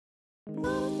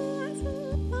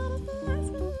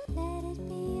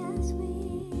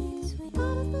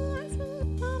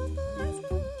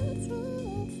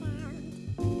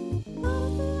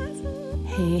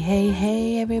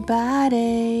Hey,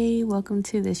 everybody. Welcome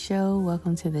to the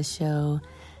show.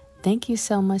 Thank you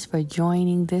so much for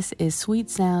joining. This is Sweet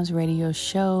Sounds Radio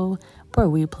Show, where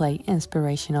we play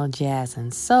inspirational jazz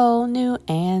and soul, new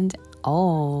and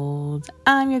old.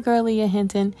 I'm your girl, Leah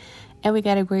Hinton, and we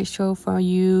got a great show for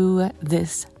you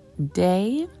this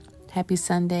day. Happy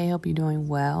Sunday. Hope you're doing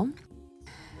well.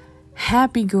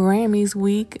 Happy Grammys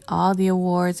week. All the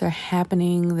awards are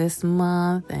happening this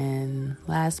month and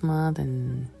last month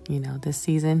and, this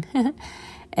season.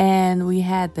 And we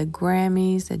had the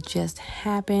Grammys that just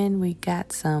happened. We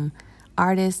got some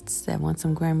artists that won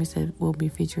some Grammys that we'll be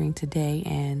featuring today.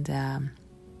 And,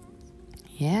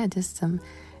 just some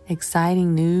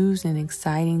exciting news and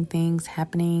exciting things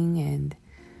happening.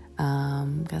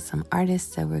 And got some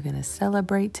artists that we're going to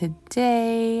celebrate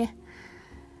today.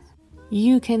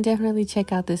 You can definitely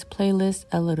check out this playlist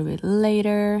a little bit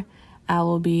later. I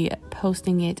will be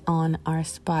posting it on our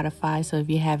Spotify. So if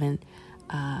you haven't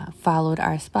followed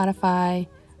our Spotify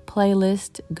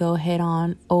playlist, go head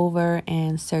on over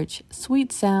and search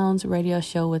Sweet Sounds Radio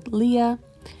Show with Leah,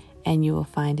 and you will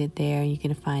find it there. You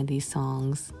can find these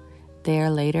songs there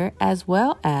later, as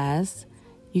well as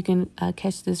you can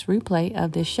catch this replay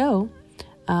of this show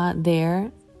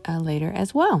there later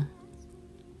as well.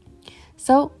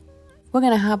 So we're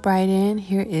going to hop right in.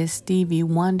 Here is Stevie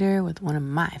Wonder with one of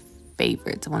my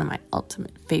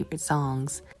ultimate favorite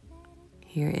songs.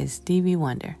 Here is Stevie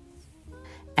Wonder,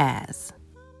 As.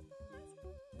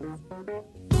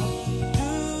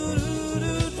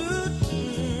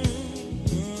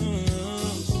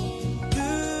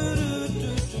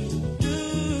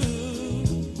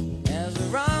 As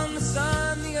around the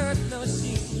sun, the earth knows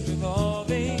she's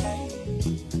revolving,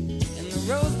 and the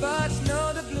rosebuds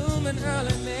know to bloom in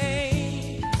early May.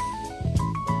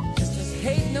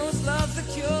 Hate knows love's the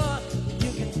cure.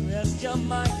 You can rest your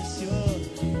mind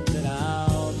assured that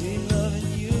I'll be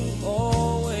loving you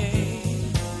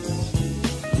always.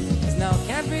 'Cause now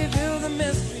can't reveal the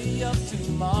mystery of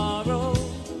tomorrow,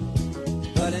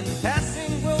 but in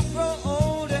passing we'll grow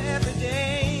older every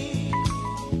day.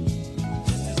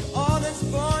 Just as all that's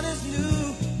born is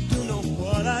new, you know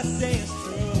what I say is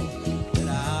true, that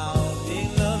I'll be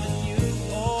loving you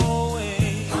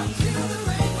always. Until the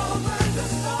rainbow burns the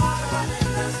star.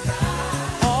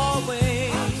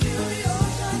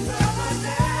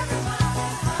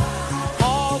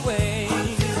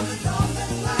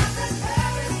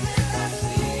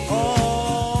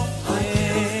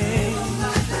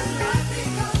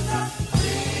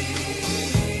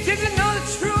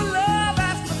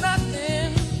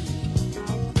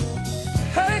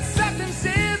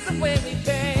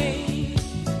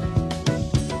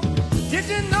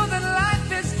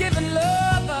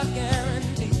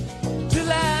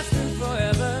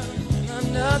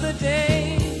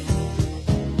 Day.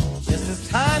 Just as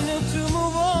time knew to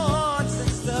move on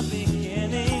since the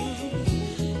beginning,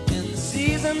 and the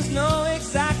seasons know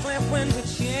exactly when to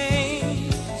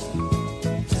change.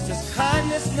 Just as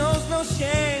kindness knows no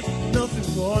shame, know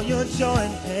through all your joy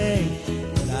and pain,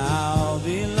 that I'll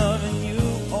be loving you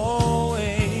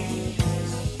always.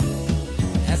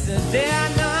 As the day I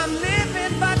know I'm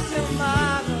living, but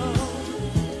tomorrow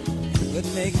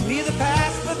could make me the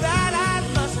past, but that I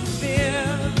mustn't fear.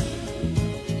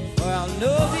 Well, I'll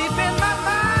know deep in my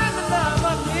mind the love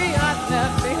of me I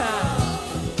left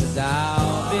behind, 'cause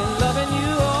I'll be loving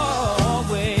you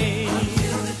always.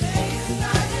 Until the day is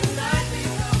night and night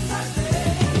becomes my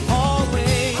day.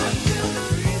 Always. Until the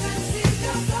reason sees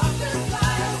yourself and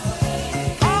fly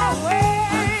away.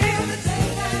 Always. Until the day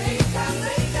that he can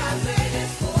make I made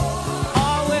it for.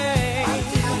 Always.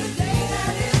 Until the day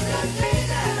that is the day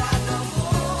that I know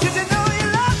more. 'Cause you know you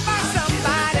love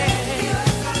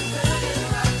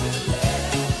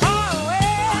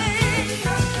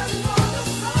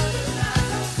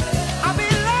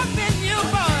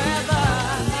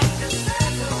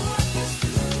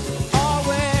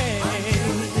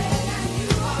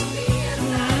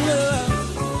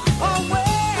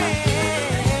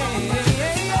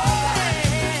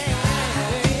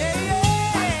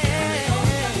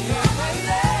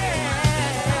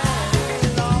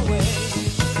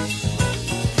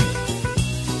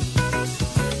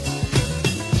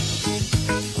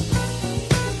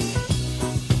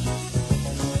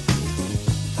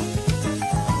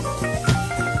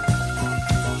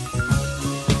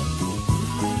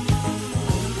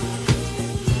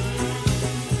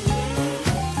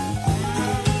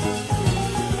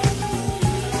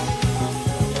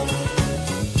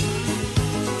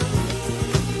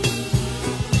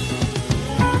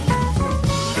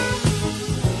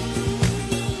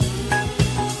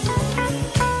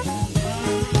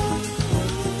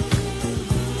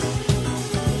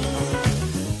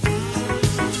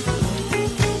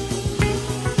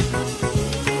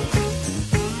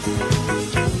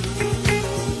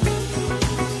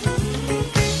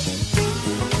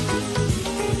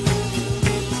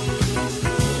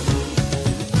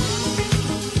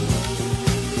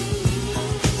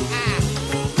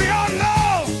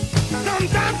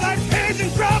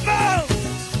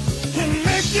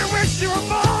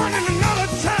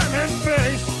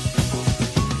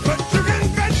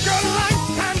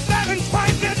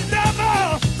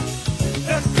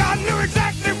 'cause God knew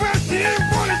exactly where He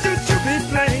wanted you to be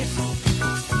placed.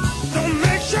 So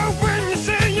make sure when you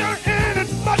say you're in it,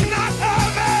 but not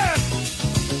of it,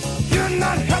 you're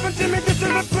not helping to make this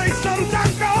in a place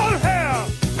sometimes called hell.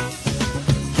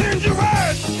 Change your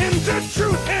words into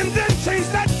truth and then change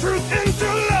that truth into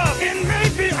love. And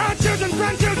maybe our children,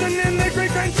 grandchildren, and their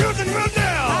great-grandchildren will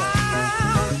tell.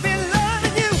 I'll be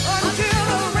loving you until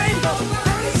the rainbow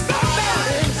burns down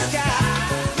in the sky.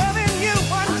 Loving you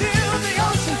until the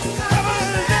ocean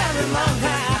covers every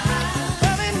mountain.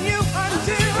 Loving you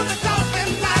until the dolphin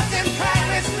flies in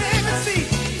Paris, live and see.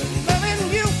 Loving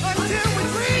you until we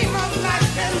dream of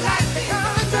life and life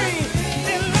becomes a dream.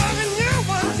 And loving you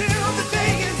until the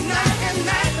day is night and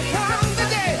night becomes the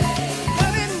day.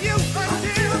 Loving you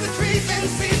until the trees and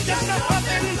seas just go up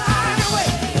and fly away.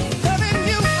 Loving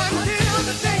you until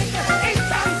the day that eight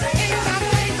times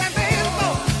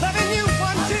available. Loving you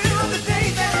until the day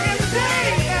that is day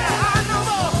that I know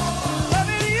more.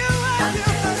 Loving you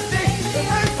until the day the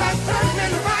earth starts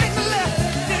turning right and left.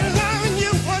 And loving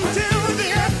you until the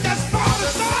earth just falls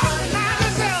apart behind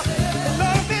herself.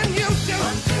 Loving you till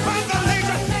Mother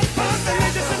Nature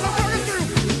says I'm working through.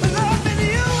 Loving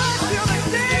you until the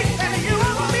day that you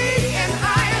are me and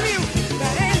I am you.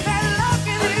 That ain't that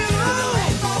loving you.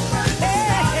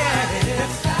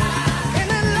 And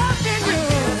that loving you.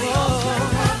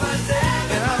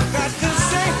 And I've got to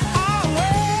say always.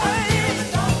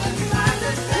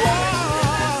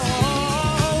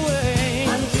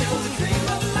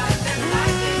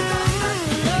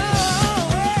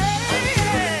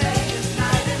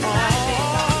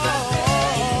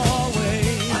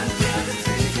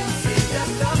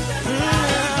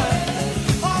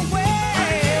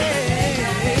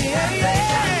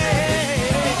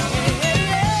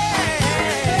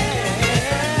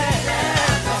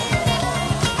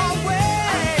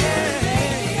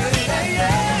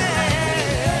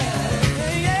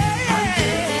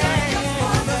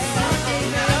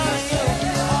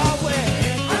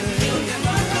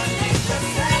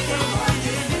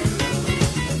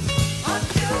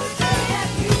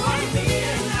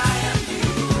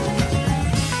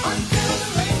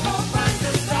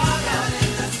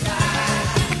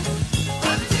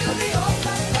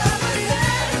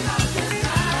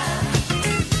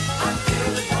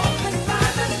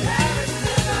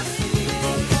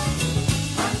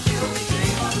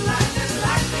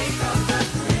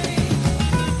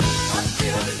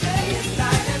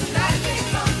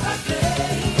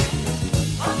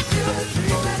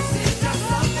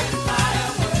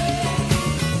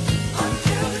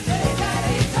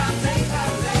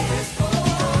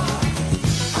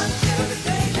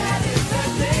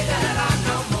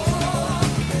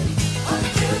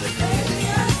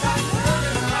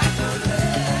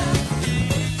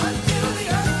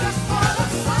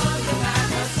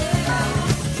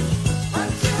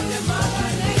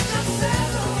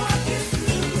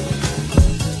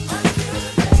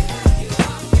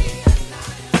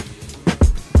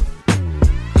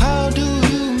 How do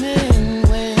you mend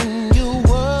when your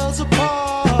world's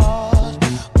apart?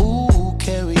 Ooh,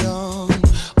 carry on.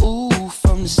 Ooh,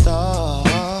 from the start.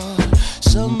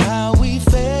 Somehow we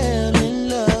fell in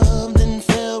love, then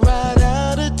fell right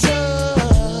out of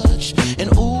touch. And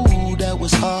ooh, that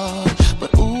was hard.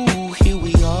 But ooh, here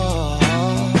we are.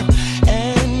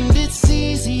 And it's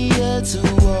easier to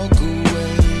walk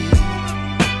away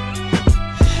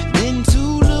than to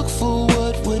look for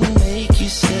what would make you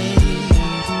stay.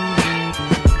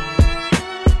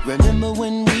 Remember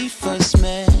when we first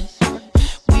met?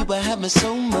 We were having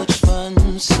so much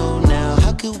fun. So now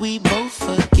how could we both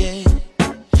forget?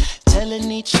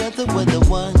 Telling each other we're the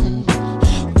one.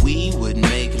 We would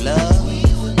make love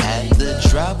at the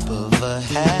drop of a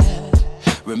hat.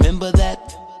 Remember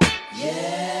that?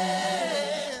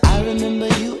 Yeah. I remember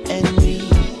you and me,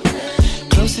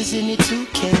 closest any two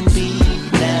can be.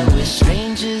 Now we're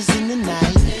strangers in the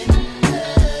night,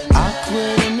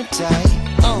 awkward and uptight.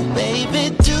 Oh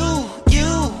baby, do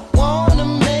you wanna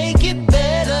make it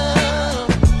better?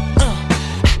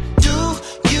 Do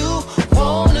you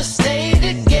wanna stay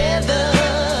together?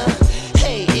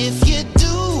 Hey, if you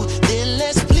do, then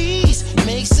let's please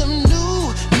make some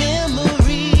new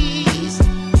memories.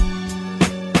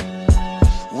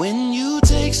 When you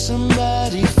take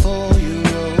somebody for your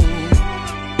own,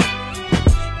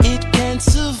 it can't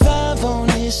survive on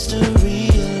history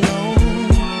alone.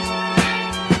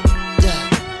 Yeah.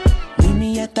 Meet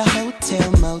me at the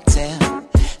hotel motel,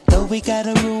 though we got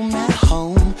a room at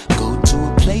home. Go to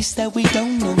a place that we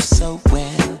don't know so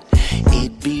well.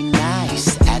 It'd be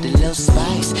nice, add a little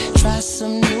spice, try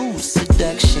some new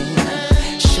seduction,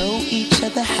 show each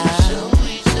other how,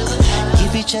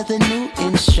 give each each other new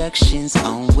instructions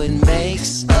on what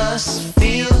makes us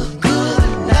feel good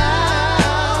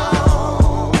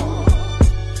now.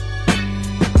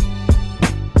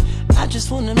 I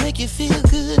just wanna make you feel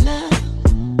good now.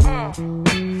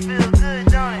 Feel good,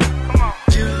 don't it? Come on.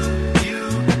 Do you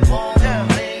wanna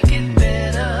make it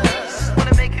better?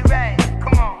 Wanna make it right?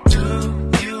 Come on. Do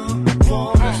you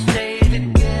wanna stay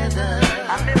together?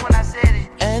 I meant when I said it.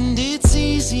 And it's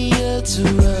easier to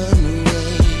run away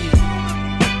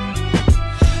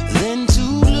than to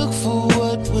look for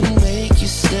what would make you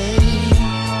stay.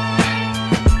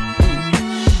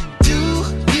 Do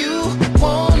you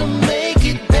wanna make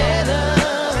it better?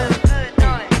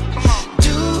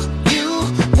 Do you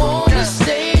wanna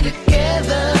stay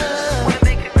together?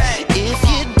 If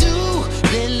you do,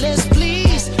 then let's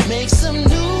please make some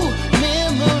new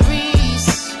memories.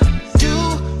 Do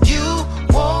you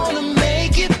wanna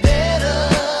make it better?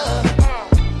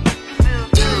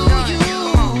 Do you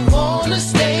wanna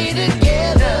stay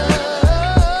together?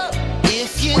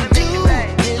 If you do,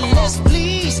 then let's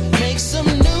please make some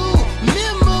new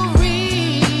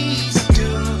memories. Do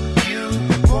you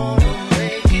wanna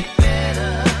make it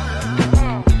better?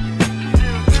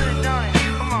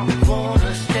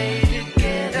 Wanna stay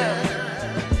together?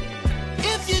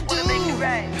 If you do,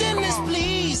 then let's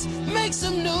please make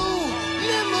some new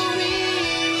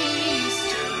memories.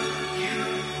 Do you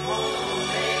wanna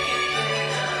make it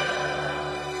better?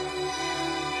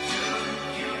 Do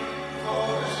you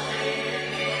wanna stay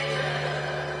together?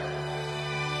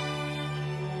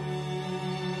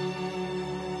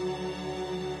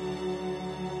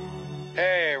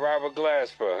 Hey, Robert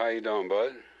Glasper, how you doing,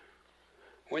 bud?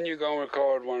 When you gonna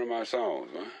record one of my songs,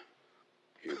 huh?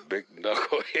 You big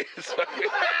knucklehead.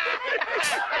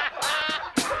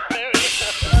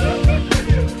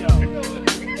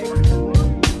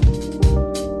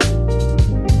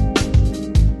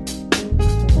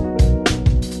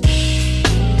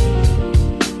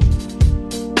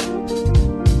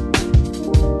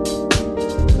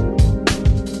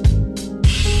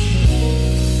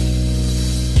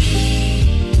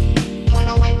 When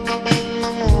I wake up in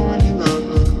the morning,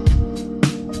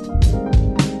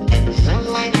 and the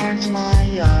sunlight hurts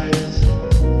my eyes,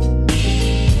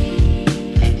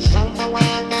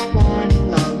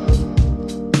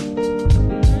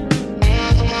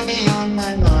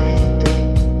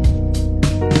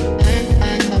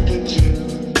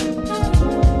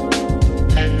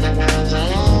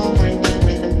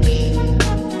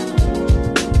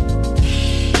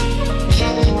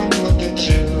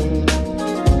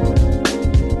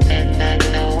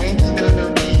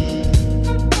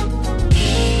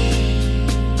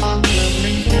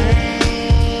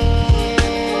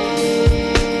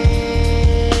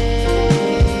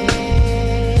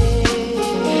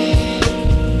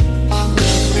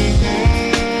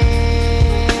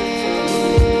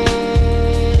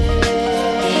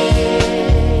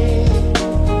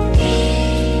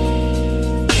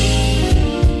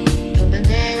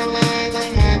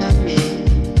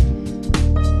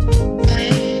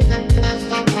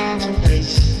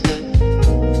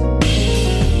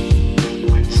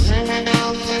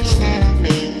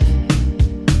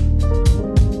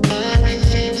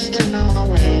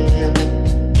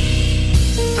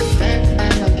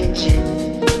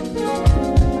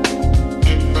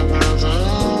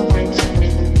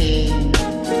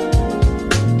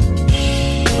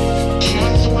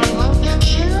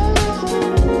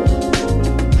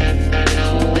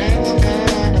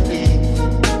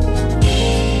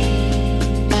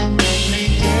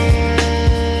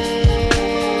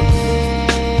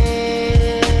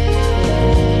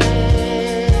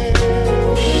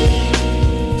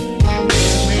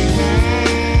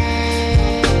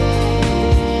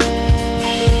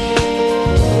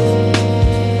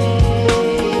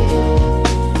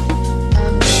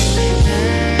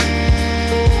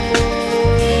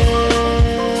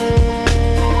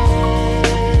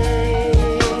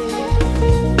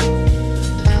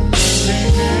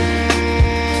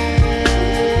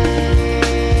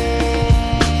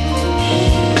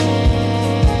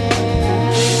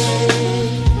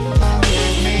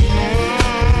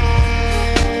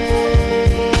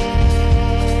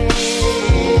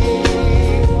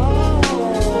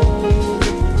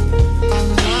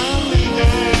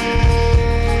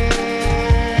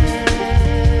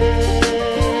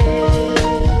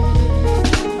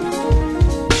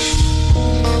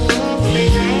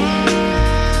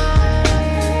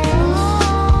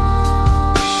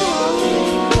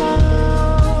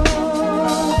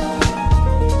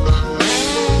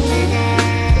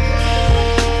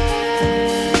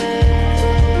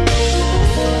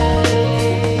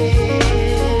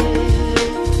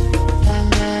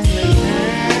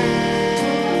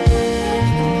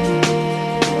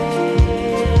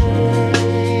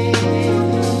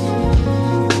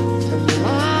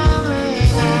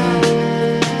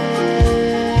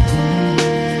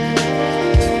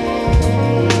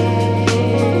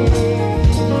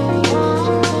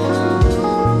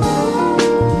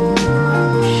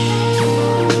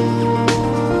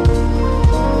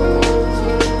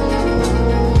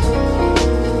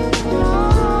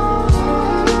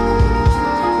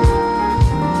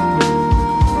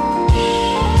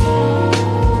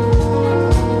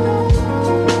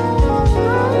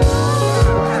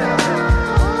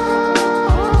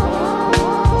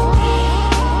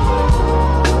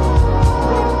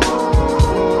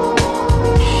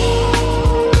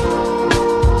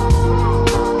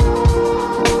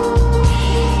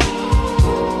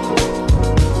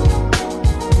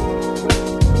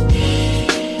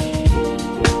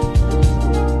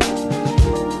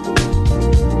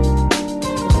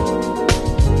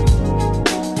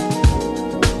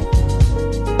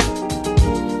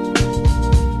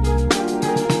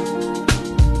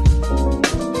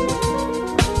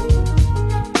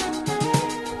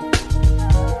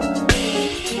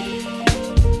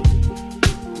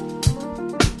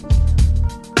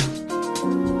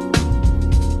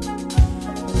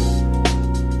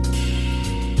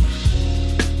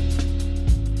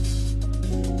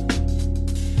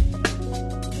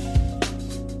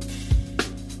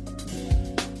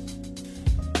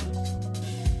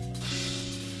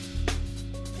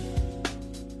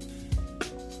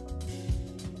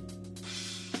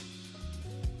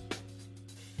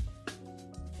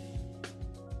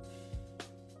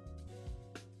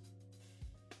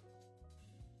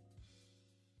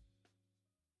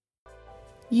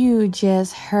 You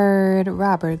just heard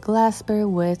Robert Glasper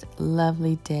with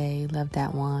Lovely Day. Love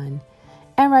that one.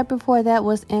 And right before that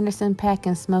was Anderson .Paak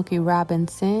and Smokey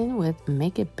Robinson with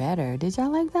Make It Better. Did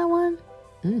y'all like that one?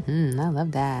 I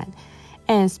love that.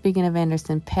 And speaking of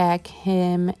Anderson .Paak,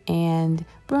 him and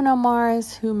Bruno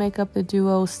Mars, who make up the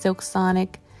duo Silk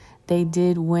Sonic, they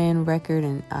did win Record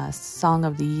and Song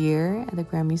of the Year at the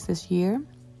Grammys this year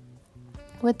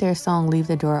with their song Leave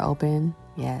the Door Open.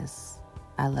 Yes.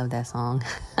 I love that song.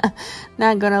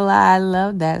 Not gonna lie, I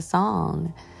love that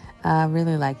song. I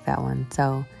really like that one.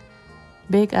 So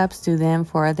big ups to them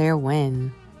for their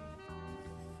win.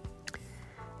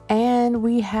 And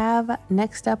we have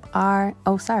next up and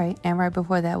right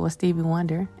before that was Stevie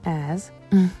Wonder as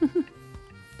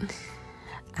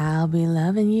I'll Be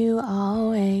Loving You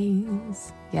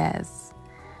Always. Yes.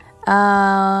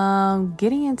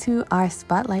 Getting into our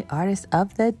Spotlight Artist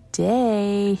of the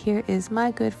Day. Here is my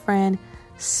good friend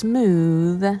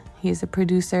Smooth. He's a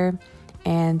producer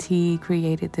and he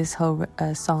created this whole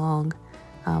song,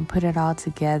 put it all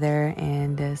together,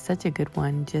 and such a good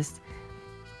one. Just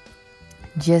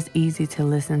easy to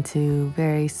listen to,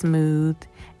 very smooth.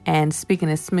 And speaking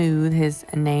of smooth, his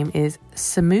name is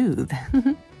Smooth.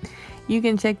 You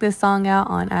can check this song out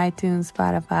on iTunes,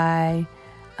 Spotify,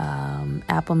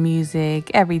 Apple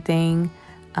Music, everything.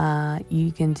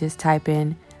 You can just type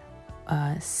in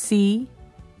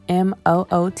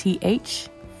CMOOTH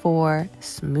for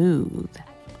Smooth.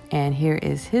 And here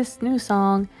is his new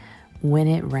song, When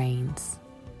It Rains.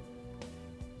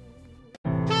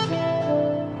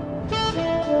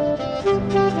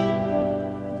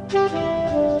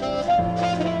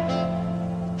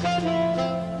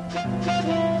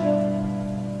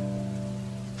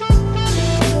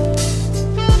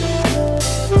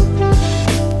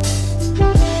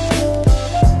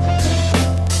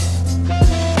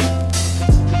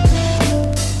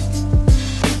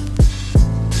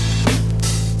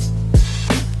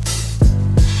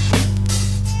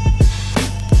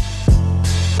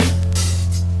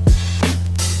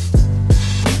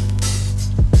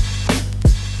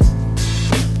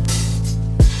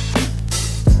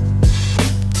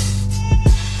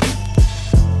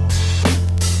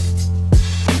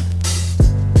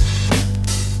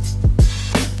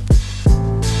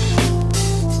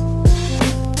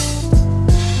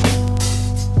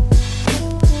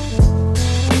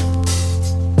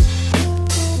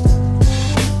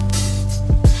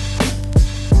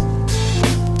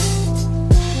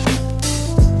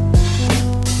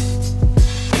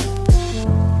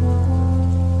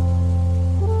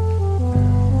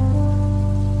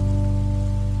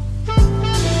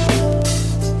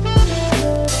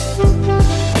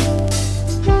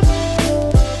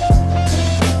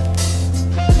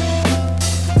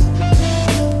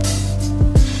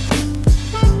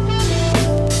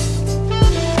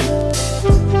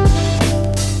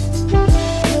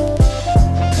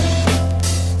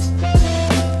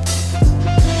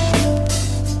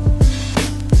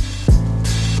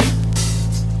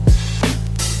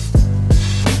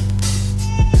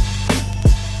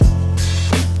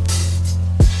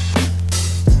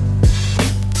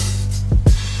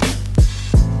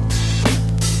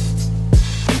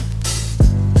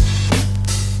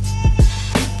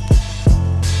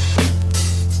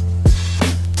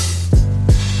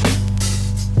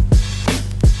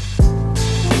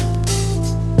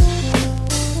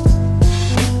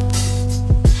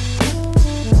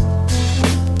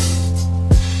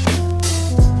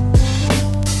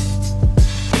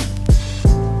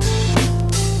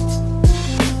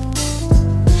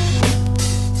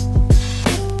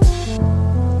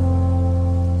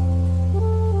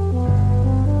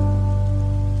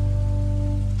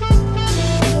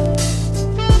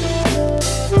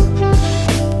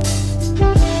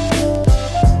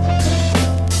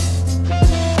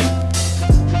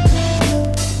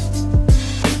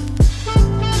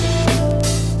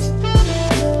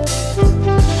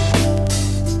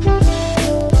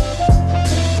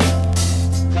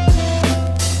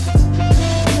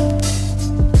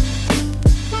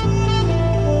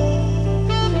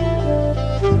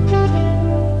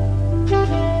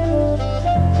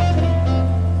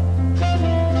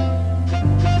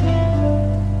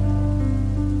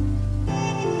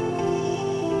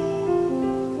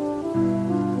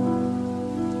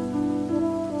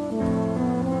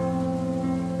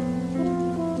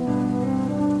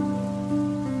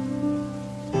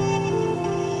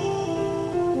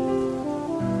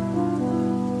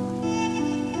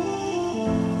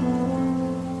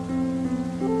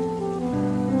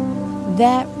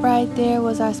 That right there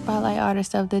was our Spotlight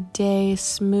Artist of the Day,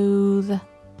 Smooth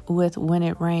with When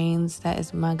It Rains. That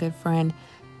is my good friend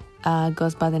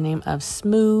goes by the name of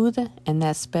Smooth, and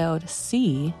that's spelled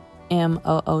CMOOTH,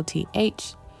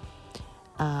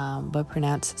 but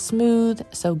pronounced Smooth.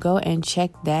 So go and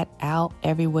check that out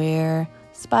everywhere.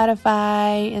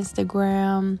 Spotify,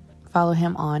 Instagram. Follow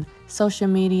him on social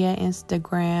media,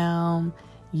 Instagram,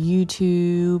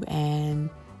 YouTube, and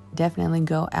definitely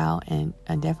go out and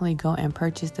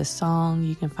purchase the song.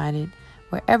 You can find it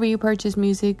wherever you purchase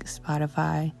music.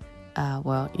 Spotify.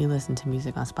 You listen to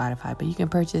music on Spotify, but you can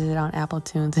purchase it on Apple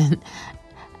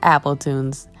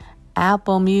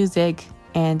Music,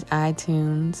 and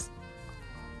iTunes,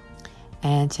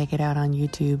 and check it out on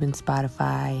YouTube and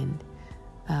Spotify, and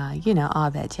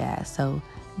all that jazz. So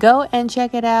go and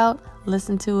check it out,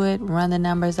 listen to it, run the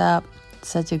numbers up.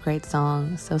 Such a great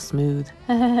song, so smooth.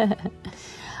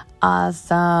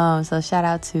 Awesome. So shout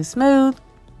out to Smooth.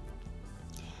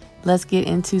 Let's get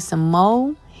into some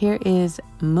more. Here is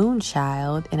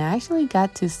Moonchild, and I actually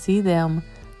got to see them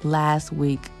last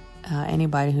week.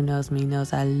 Anybody who knows me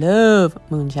knows I love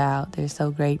Moonchild. They're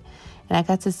so great. And I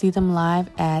got to see them live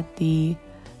at the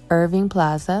Irving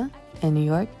Plaza in New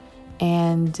York,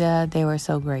 and they were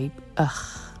so great.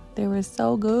 They were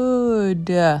so good.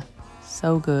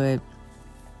 So good.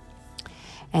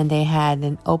 And they had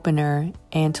an opener,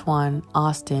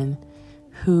 Austin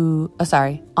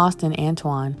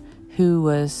Antoine, who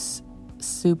was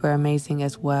super amazing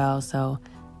as well. So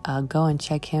go and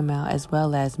check him out, as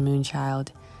well as Moonchild.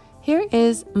 Here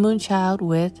is Moonchild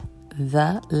with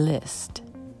The List.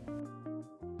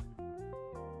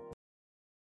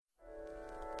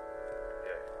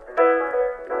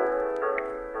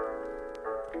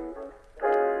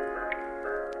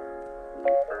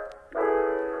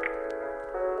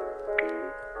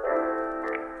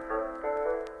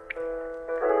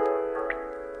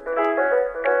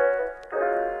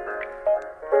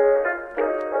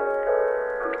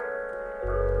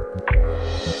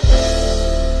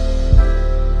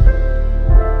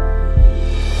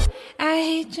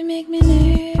 You make me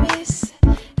nervous.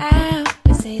 I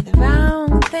always say the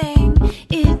wrong thing.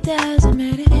 It doesn't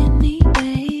matter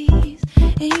anyways.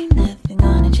 Ain't nothing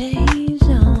gonna change,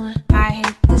 no. I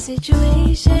hate the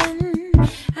situation.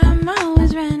 I'm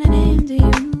always running into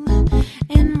you,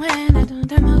 and when I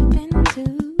don't, I'm open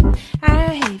to.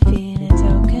 I hate feeling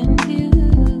so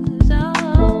confused.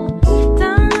 Oh,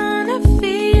 don't wanna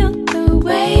feel the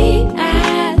way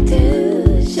I do.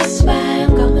 It's just what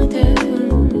I'm going through.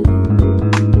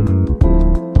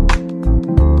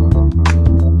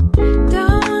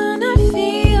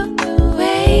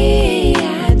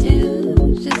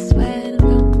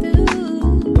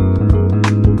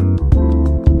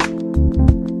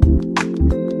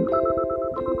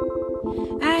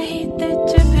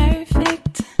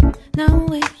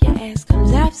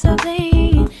 So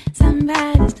clean,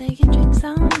 somebody's taking drinks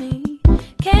on me.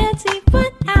 Can't see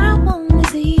what I wanna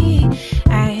see.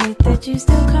 I hate that you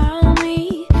still call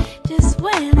me just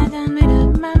when I done made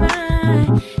up my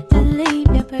mind to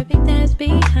leave your perfectness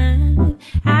behind.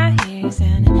 I hear you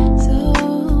sounding so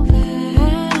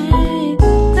fine.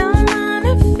 Don't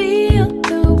wanna feel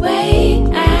the way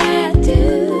I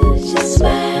do. It's just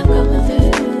what I'm going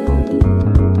through.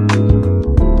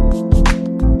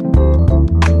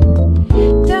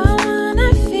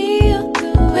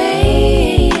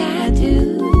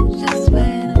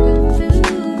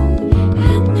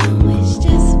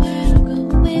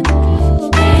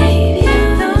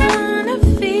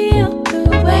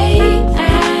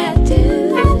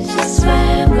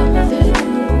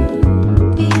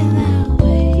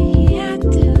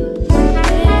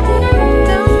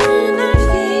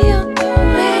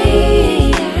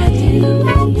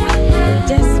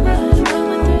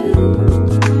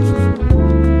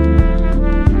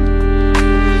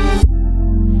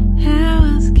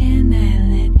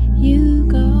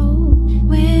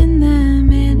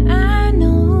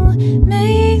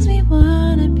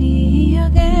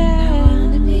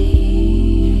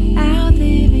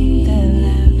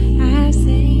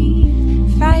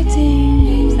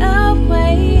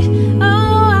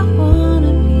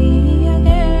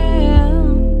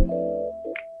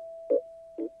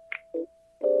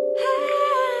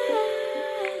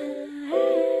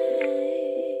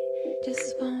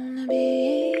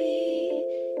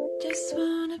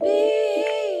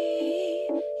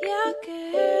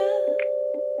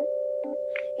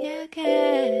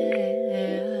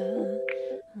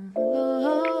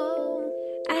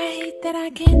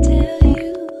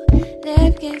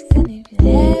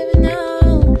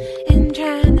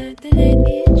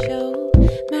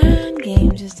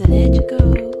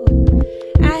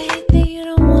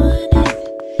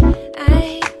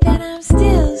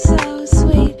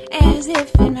 As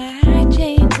if it might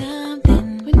change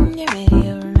something when you're ready,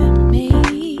 you'll remember.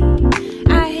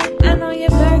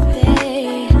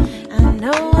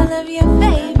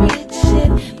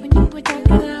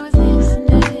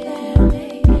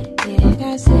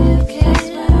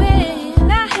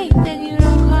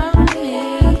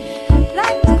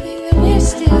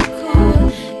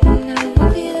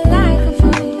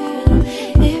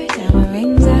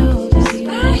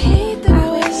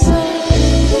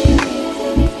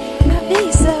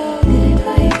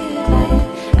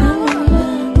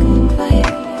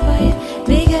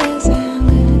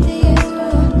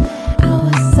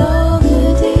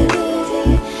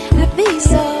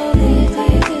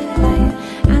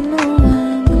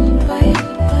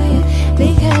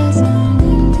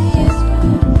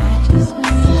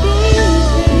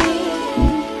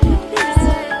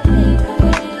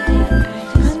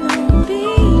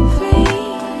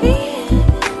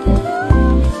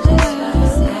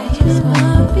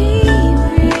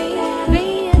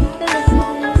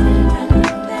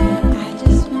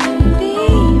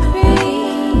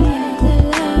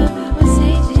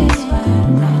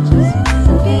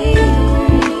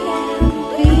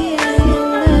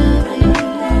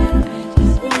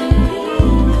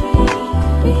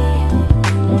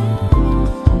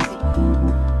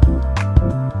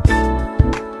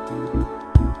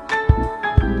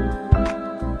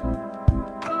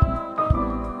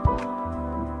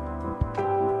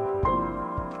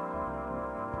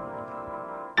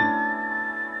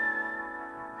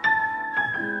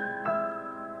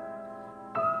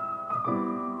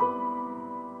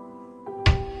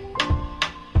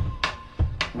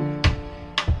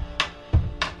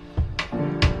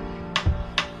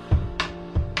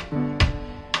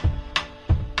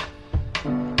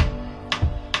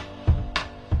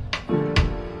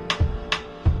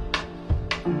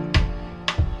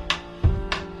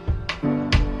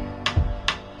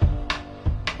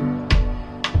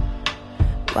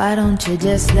 Why don't you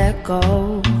just let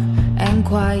go and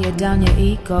quiet down your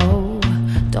ego?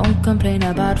 Don't complain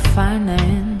about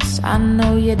finance. I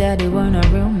know your daddy weren't a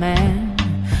real man.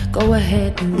 Go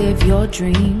ahead and live your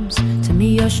dreams. To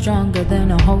me you're stronger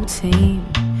than a whole team.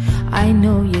 I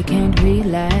know you can't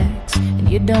relax, and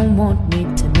you don't want me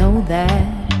to know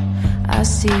that. I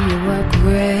see you work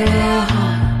real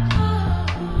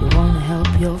hard. You wanna help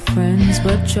your friends,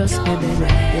 but trust me baby,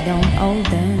 you don't owe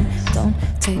them. Don't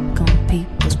take on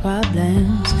people's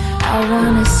problems. I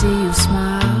wanna see you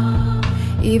smile,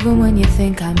 even when you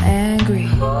think I'm angry.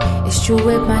 It's true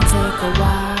it might take a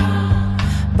while,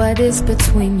 but it's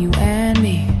between you and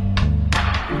me.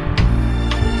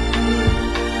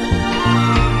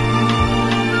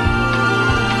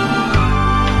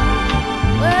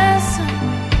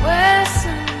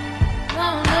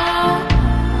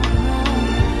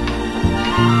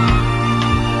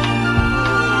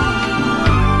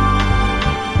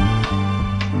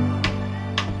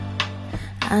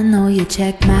 I know you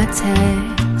check my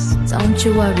texts. Don't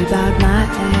you worry about my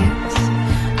ex.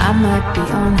 I might be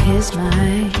on his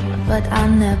mind, but I'll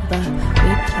never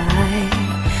reply.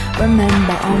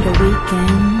 Remember on the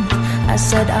weekend I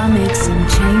said I'll make some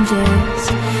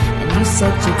changes, and you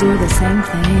said you'd do the same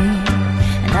thing.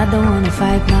 And I don't wanna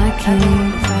fight my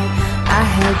king. I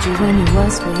held you when you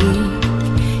was weak.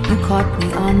 You caught me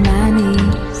on my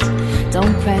knees.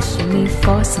 Don't pressure me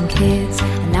for some kids,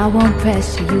 and I won't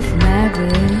pressure you for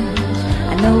marriage.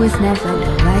 I know it's never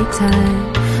the right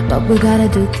time, but we gotta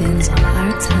do things on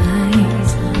our time.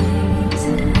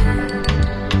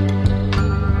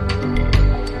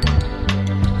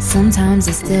 Sometimes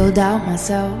I still doubt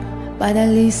myself, but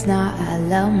at least now I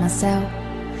love myself.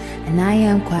 And I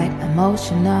am quite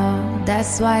emotional,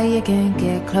 that's why you can't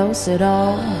get close at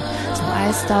all. So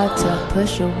I start to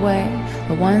push away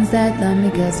the ones that love me,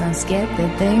 cause I'm scared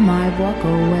that they might walk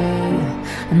away.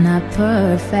 I'm not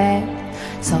perfect,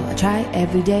 so I try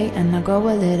every day and I grow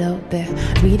a little bit.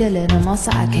 Read a little more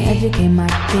so I can educate my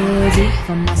kids. Eat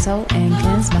from my soul and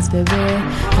cleanse my spirit.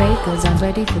 Pray cause I'm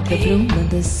ready for the bloom of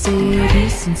the city.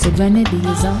 Some serenity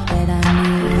is all that I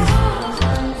need.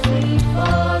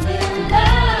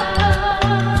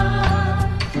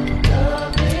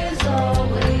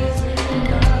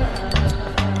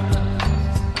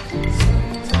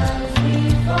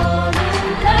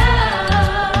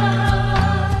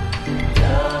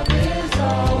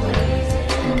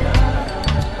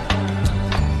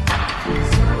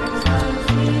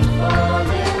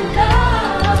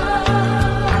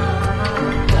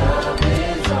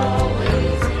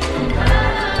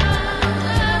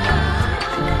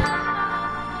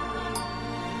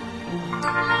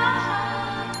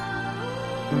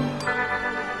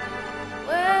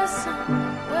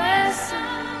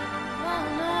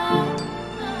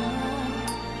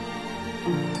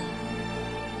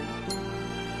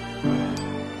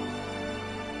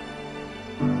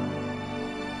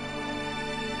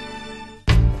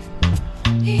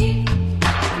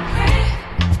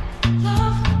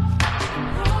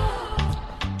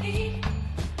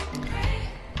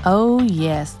 Oh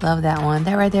yes, love that one.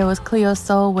 That right there was Cleo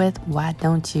Soul with Why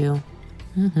Don't You?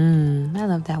 I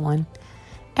love that one.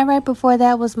 And right before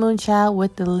that was Moonchild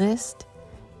with The List.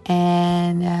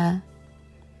 And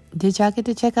did y'all get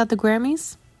to check out the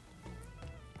Grammys?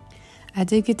 I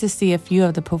did get to see a few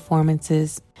of the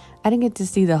performances. I didn't get to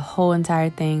see the whole entire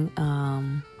thing,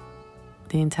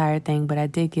 but I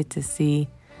did get to see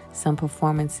some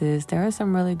performances. There are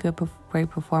some really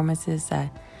great performances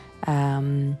that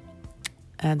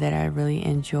I really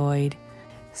enjoyed.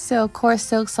 So, of course,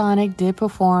 Silk Sonic did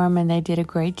perform, and they did a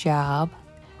great job.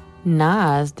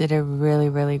 Nas did a really,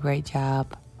 really great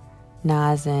job.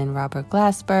 Nas and Robert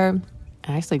Glasper.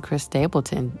 Actually, Chris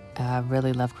Stapleton. I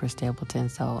really love Chris Stapleton,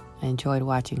 so I enjoyed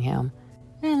watching him.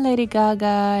 And Lady Gaga,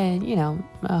 and,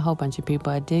 a whole bunch of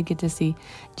people. I did get to see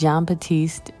John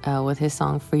Batiste with his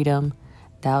song Freedom.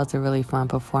 That was a really fun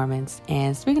performance.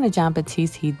 And speaking of John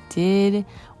Batiste, he did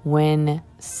win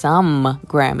some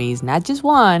Grammys. Not just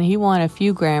one. He won a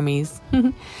few Grammys.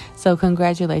 So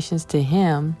congratulations to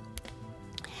him.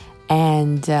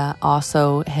 And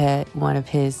also had one of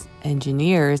his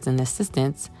engineers and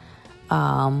assistants,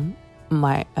 one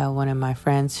of my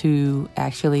friends who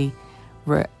actually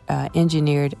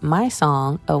engineered my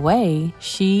song Away.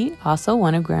 She also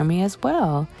won a Grammy as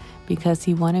well, because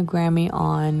he won a Grammy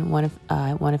on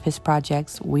one of his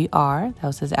projects, We Are. That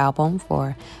was his album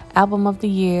for Album of the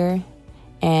Year.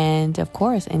 And of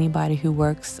course, anybody who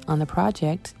works on the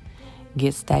project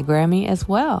gets that Grammy as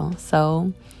well.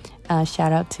 So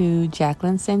shout out to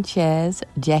Jacqueline Sanchez,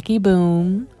 Jackie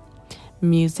Boom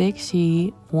Music.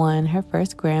 She won her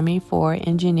first Grammy for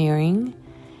engineering.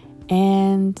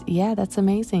 And yeah, that's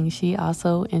amazing. She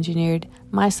also engineered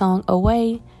my song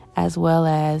Away, as well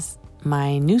as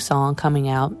my new song coming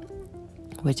out,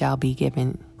 which I'll be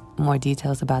giving more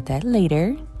details about that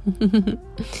later.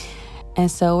 And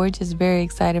so we're just very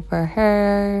excited for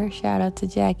her. Shout out to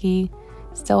Jackie.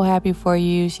 So happy for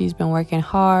you. She's been working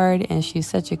hard and she's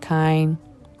such a kind,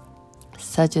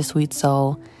 such a sweet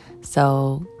soul.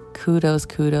 So kudos,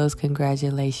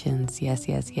 congratulations.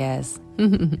 Yes.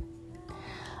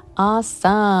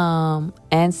 Awesome.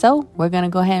 And so we're going to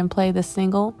go ahead and play the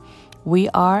single We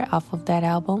Are off of that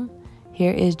album.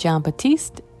 Here is John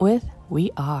Batiste with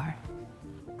We Are.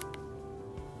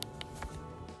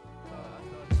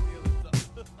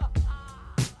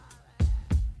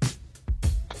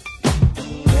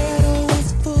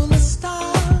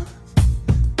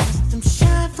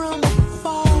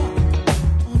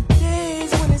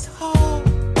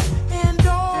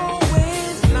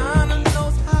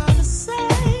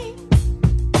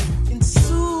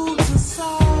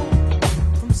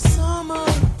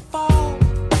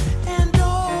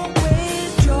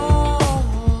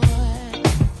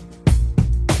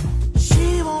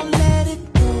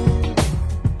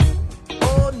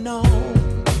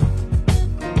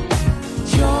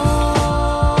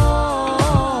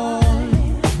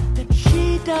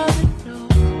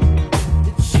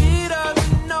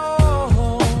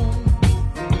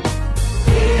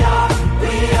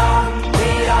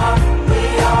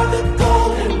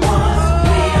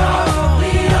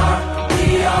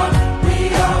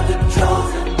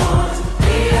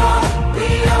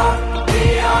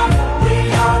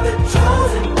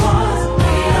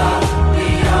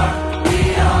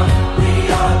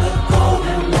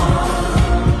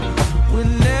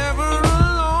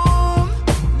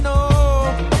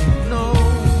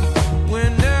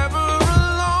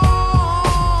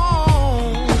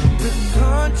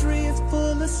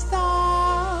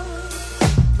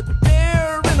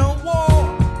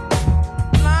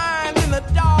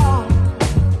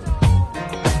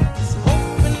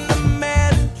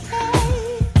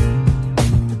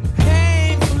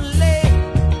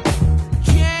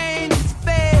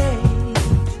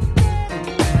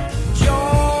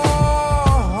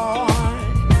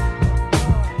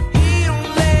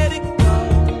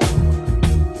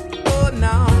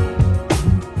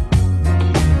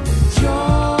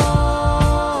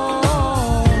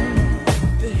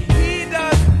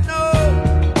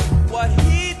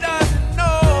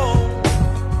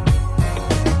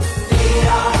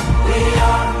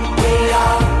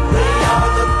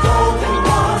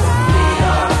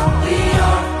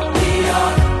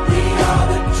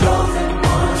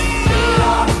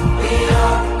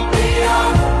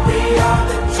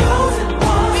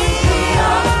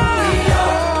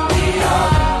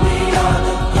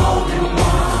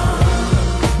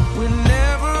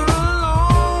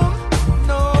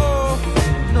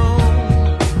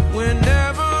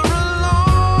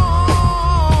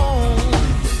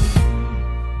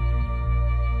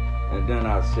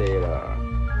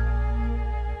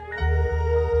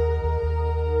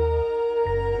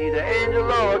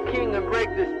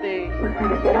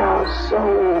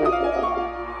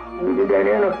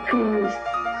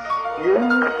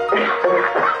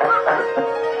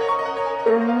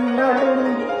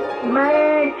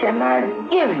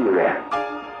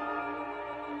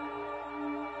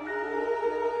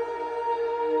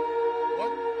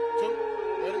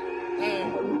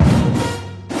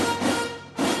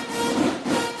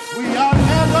 We are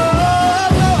never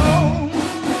alone.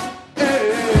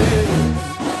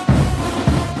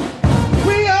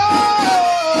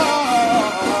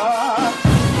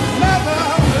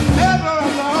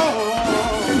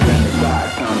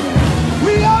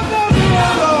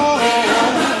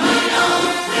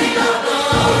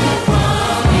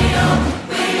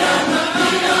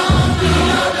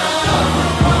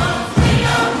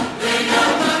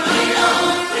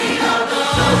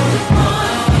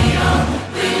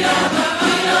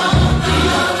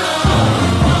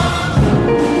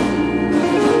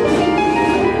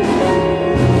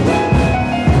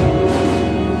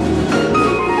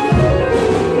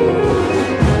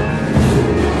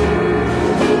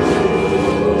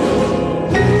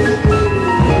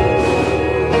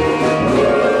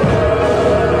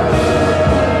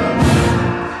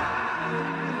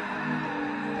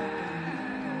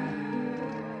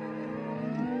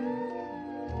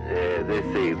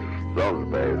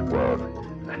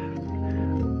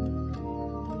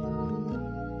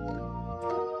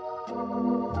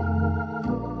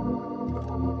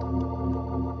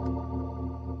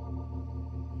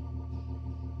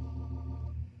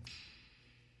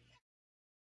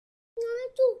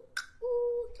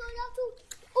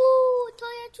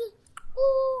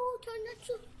 Ooh, turn the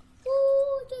truth.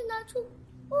 Ooh, turn the truth.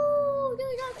 Ooh,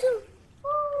 turn the truth.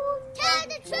 Ooh, tell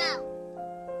the truth.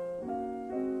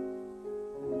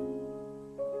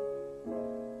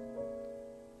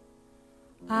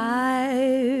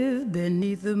 I've been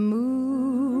 'neath the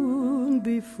moon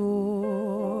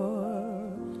before,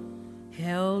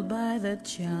 held by the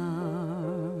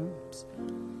charms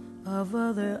of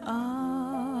other arms.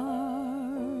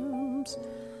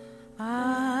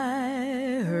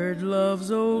 I heard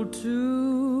love's old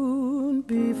tune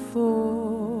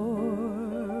before,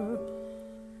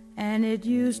 and it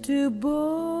used to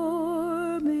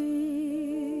bore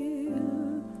me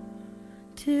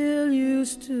till you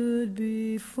stood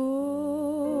before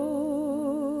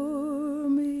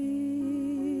me.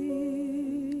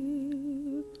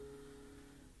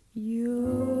 You're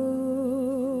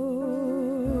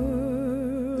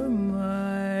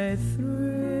my thrill.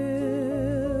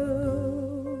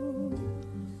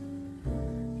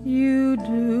 You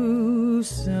do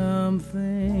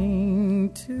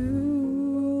something to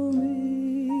me.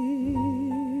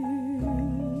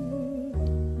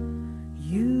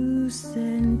 You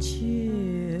send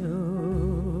chills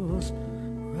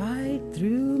right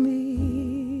through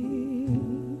me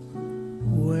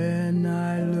when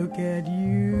I look at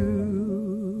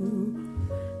you,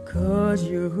 'cause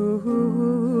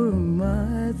you're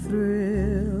my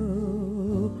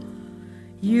thrill.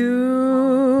 You're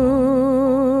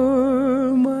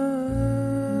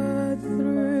my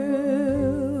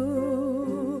thrill.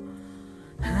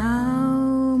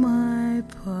 How my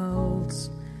pulse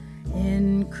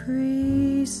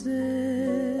increases.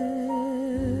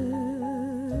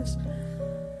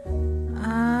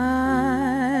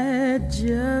 I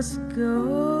just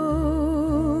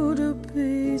go to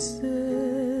pieces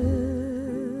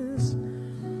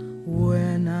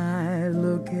when I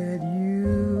look at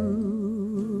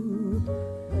you,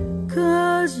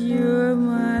 'cause you're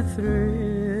my thrill.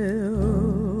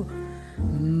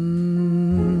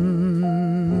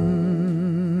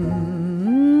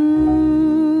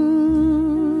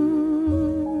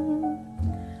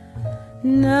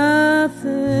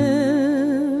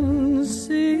 Nothing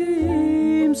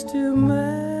seems to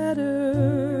matter.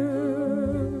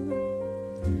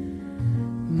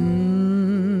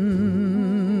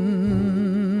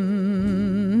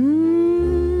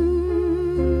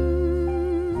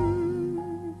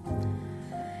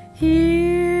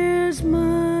 Here's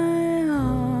my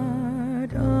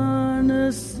heart on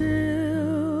a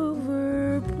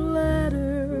silver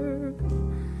platter.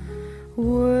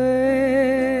 Where's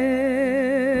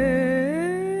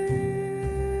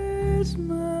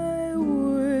my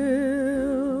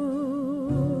will?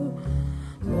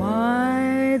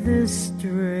 Why this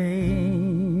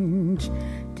strange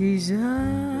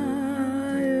desire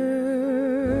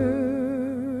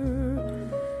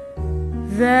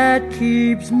that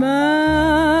keeps mounting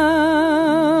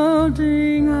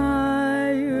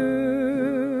higher?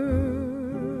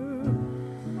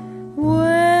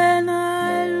 When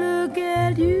I look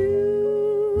at you,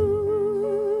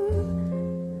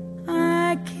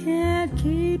 I can't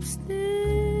keep still.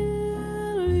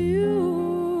 You're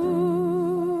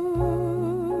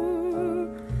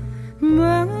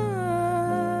my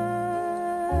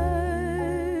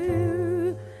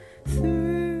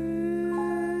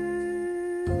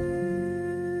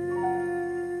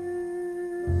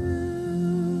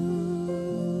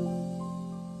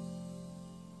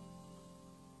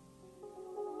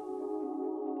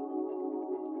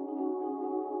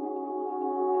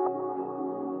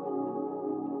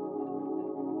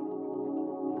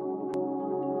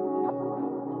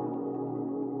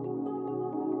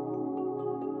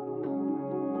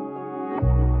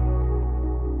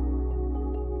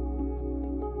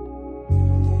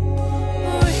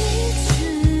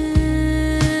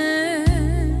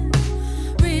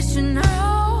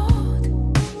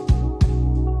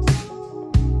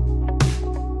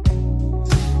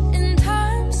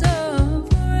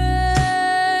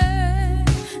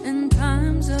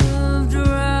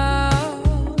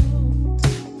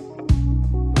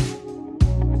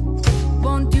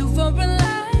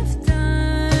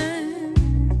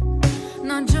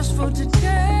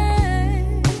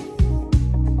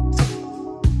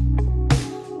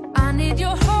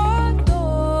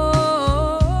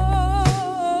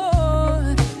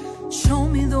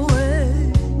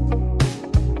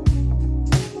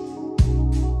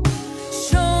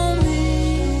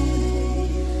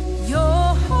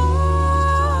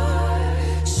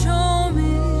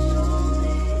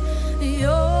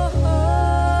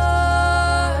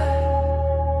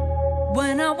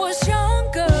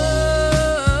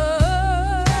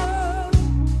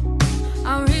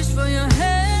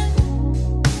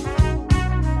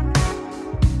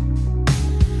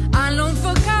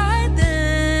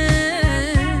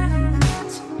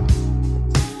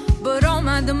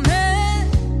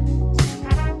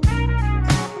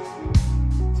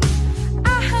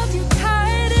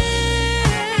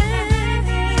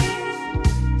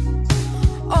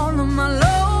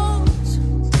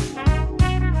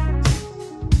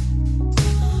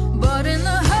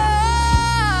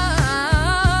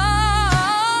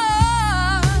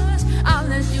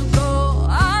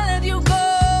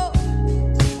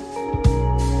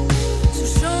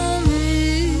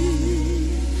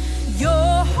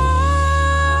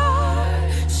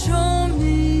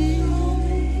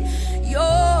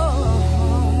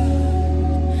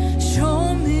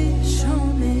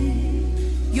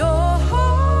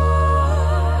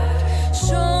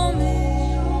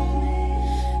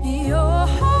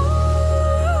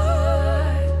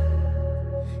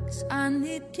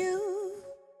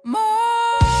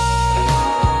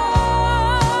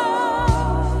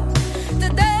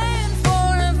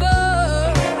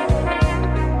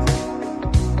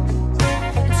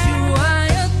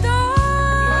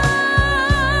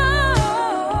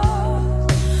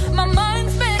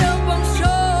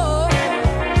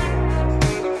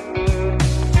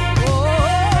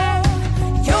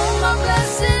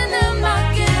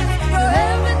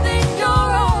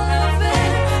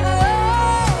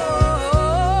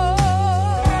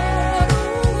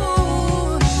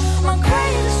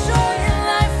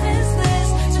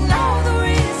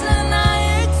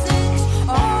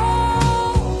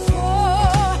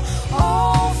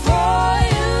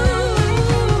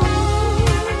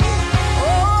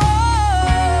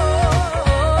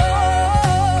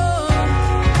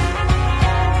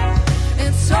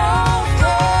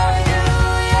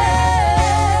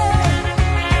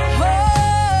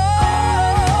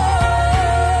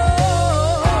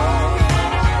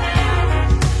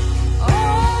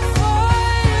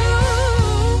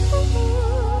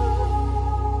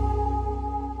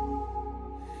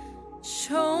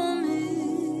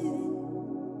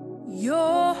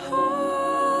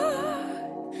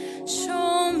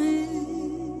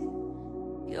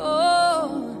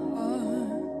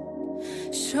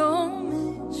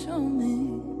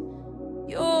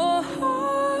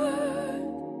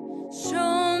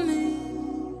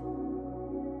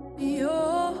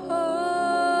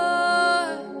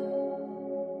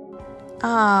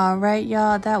All right,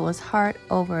 y'all, that was Heart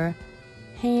Over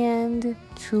Hand,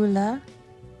 Trula.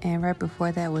 And right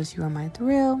before that was You Are My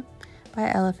Thrill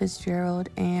by Ella Fitzgerald.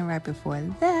 And right before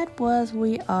that was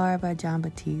We Are by John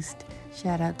Batiste.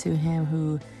 Shout out to him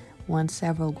who won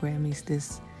several Grammys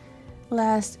this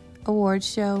last award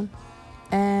show.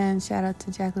 And shout out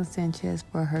to Jacqueline Sanchez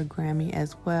for her Grammy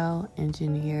as well.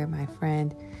 Engineer, my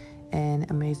friend,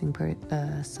 and amazing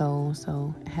soul.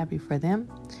 So happy for them.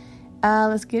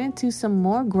 Let's get into some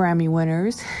more Grammy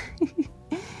winners.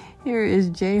 Here is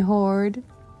Jay Horde.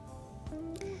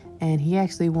 And he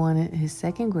actually won his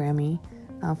second Grammy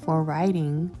for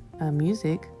writing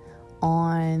music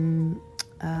on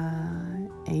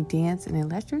a dance and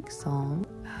electric song,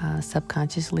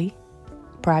 Subconsciously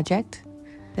project.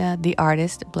 The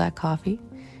artist, Black Coffee.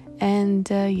 And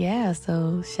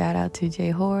so shout out to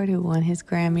Jay Horde who won his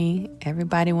Grammy.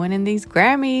 Everybody winning these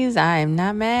Grammys. I am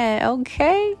not mad.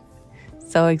 Okay.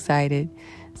 So excited.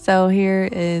 So here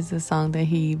is a song that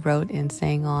he wrote and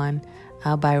sang on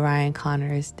by Ryan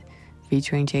Connors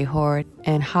featuring Jay Horde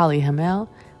and Holly Hamel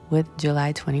with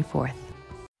July 24th.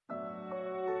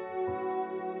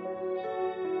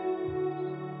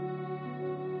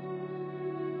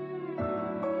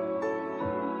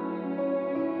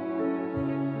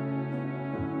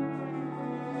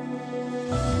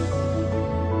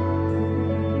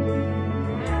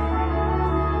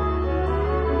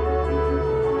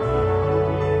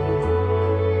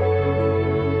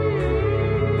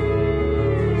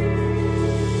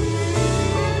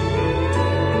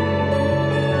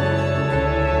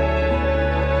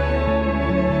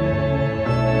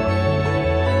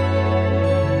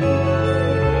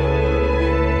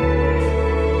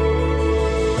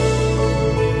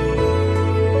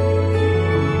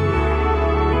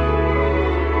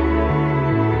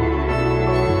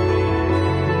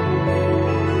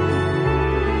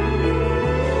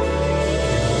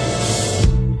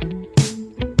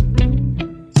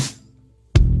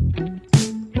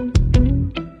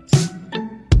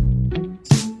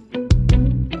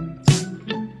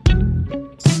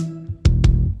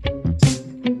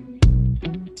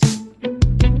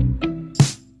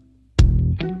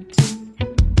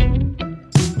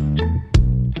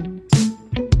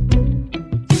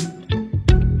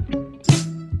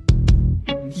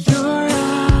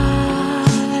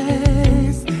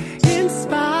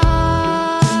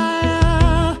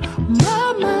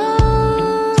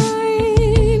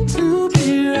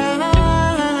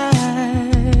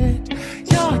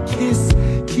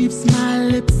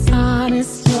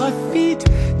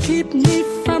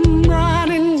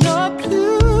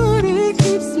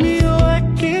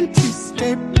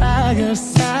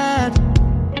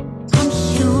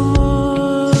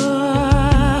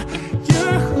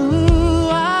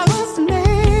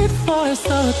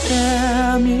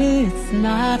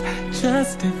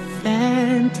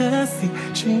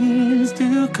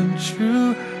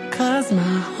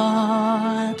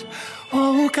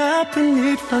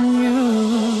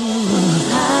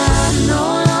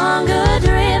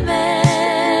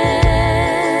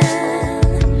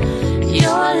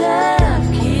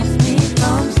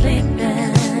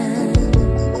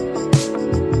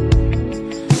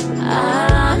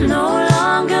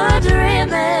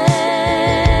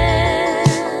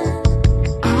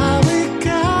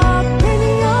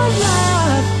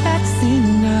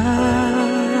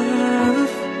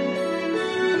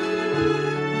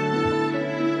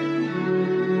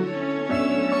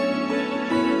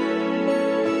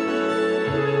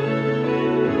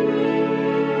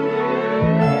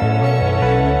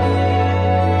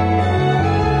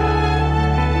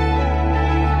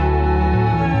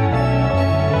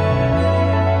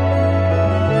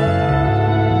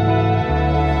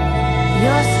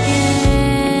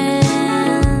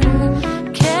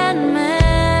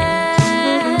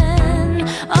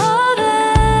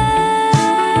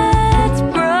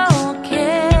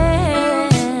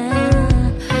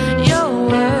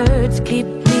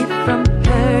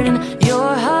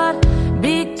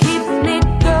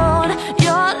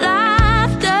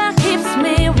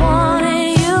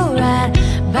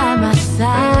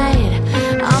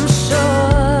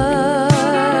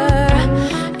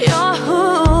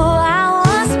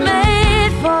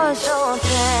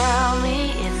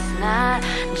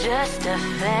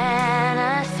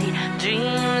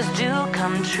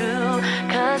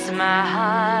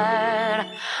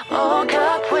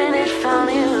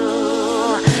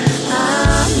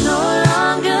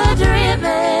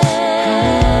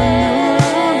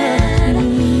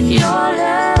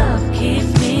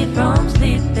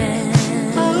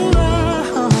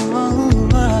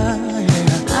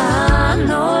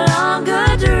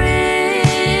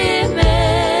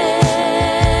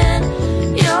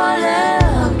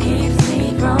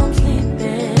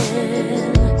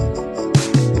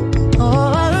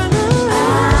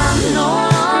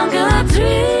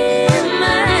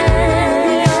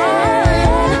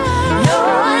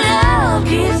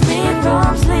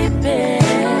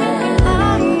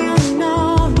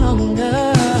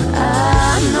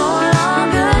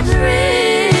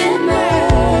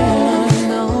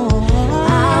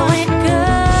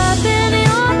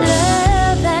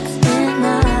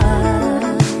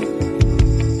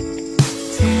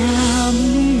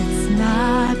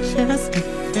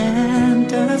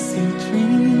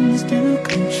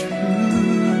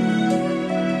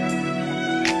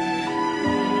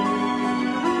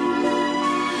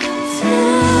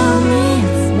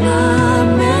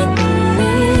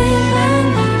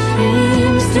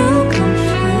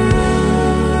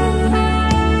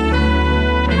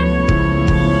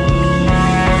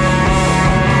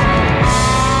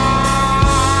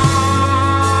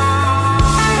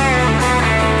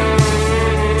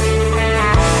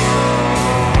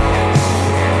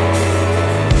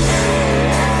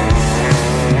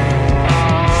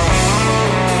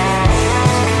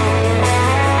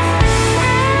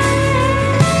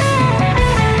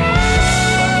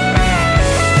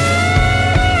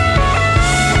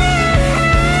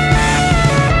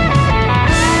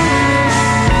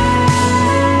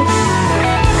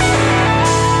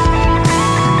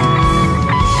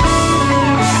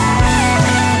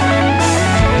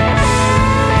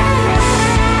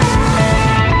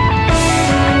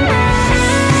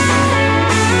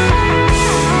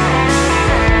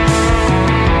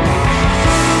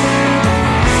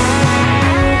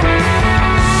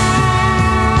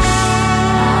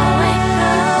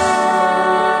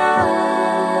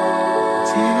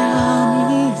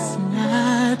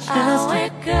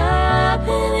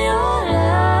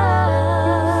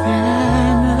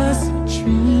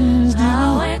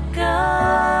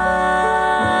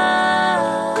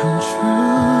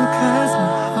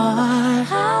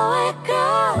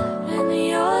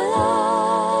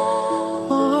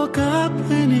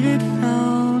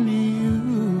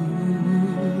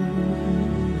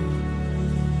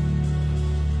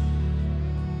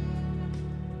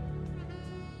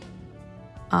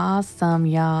 Awesome,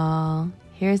 y'all.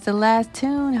 Here's the last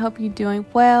tune. Hope you're doing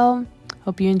well.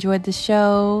 Hope you enjoyed the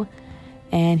show.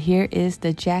 And here is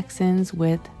the Jacksons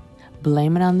with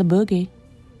Blame It on the Boogie.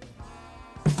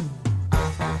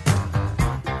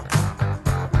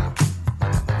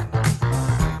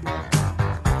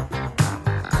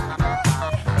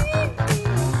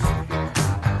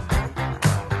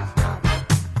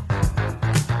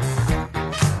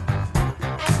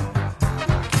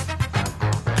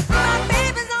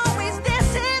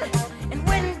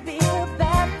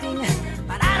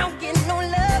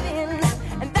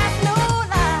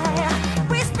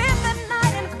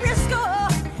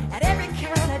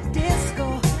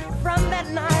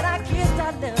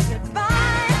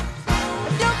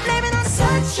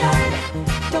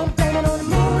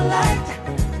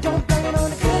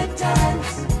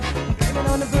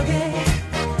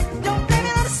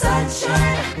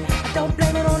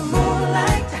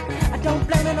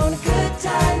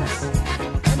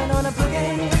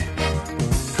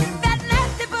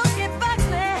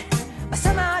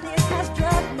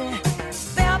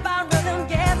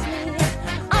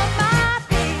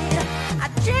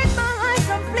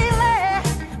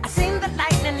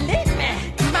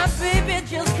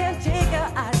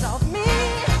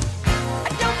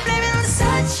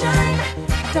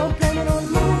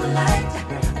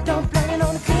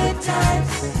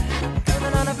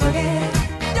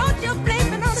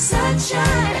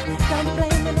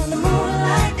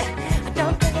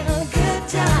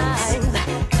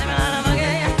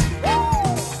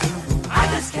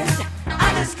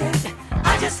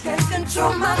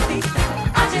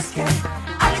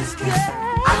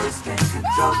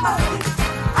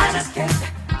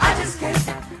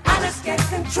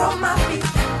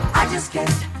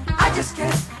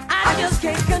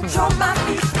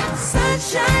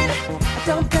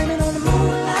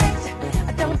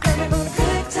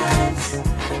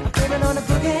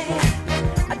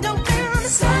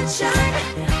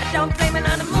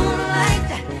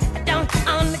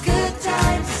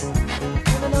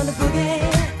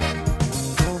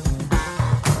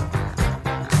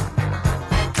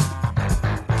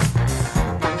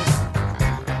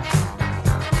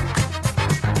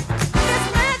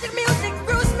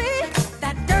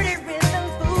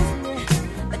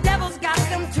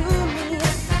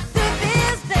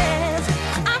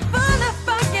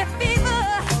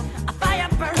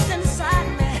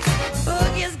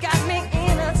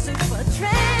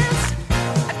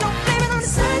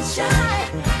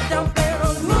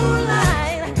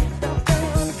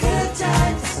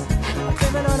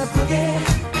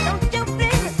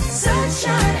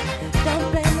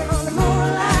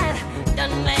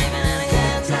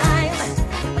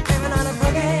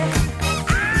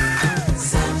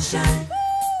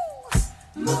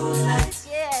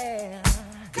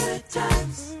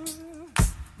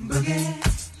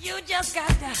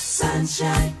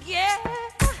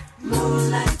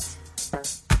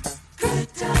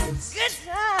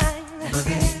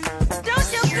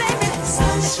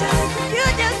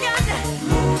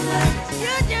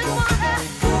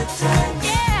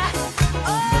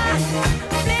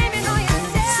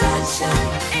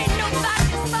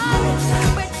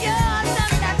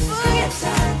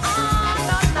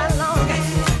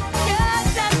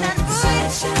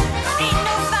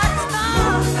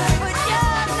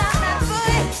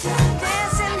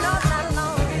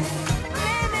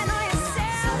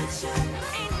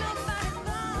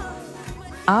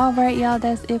 All right, y'all,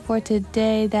 that's it for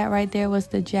today. That right there was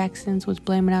the Jacksons with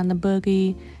Blame It on the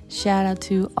Boogie. Shout out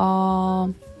to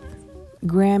all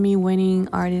Grammy-winning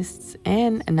artists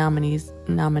and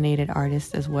nominated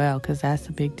artists as well, because that's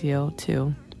a big deal,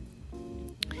 too.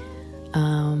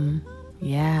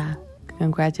 Yeah,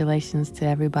 congratulations to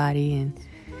everybody,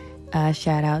 and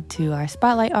shout out to our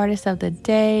Spotlight Artist of the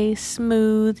Day,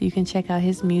 Smooth. You can check out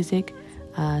his music.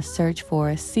 Search for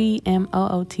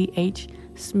CMOOTH,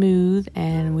 Smooth,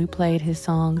 and we played his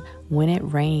song When It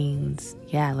Rains.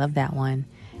 Yeah, I love that one.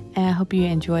 And I hope you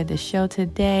enjoyed the show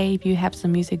today. If you have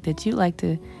some music that you'd like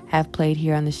to have played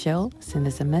here on the show, send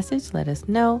us a message, let us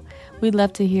know. We'd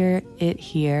love to hear it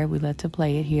here. We'd love to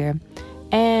play it here.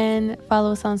 And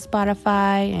follow us on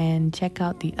Spotify and check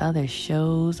out the other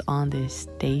shows on this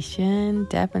station.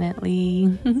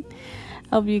 Definitely.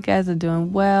 Hope you guys are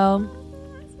doing well.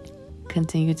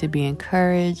 Continue to be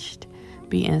encouraged.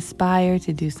 Be inspired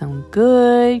to do some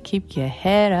good. Keep your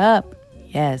head up.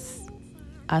 Yes.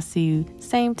 I'll see you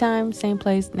same time, same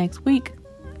place next week.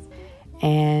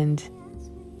 And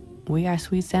we are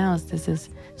Sweet Sounds. This is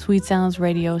Sweet Sounds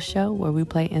Radio Show, where we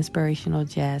play inspirational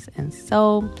jazz and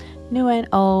soul, new and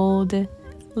old.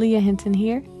 Leah Hinton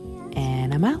here,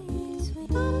 and I'm out.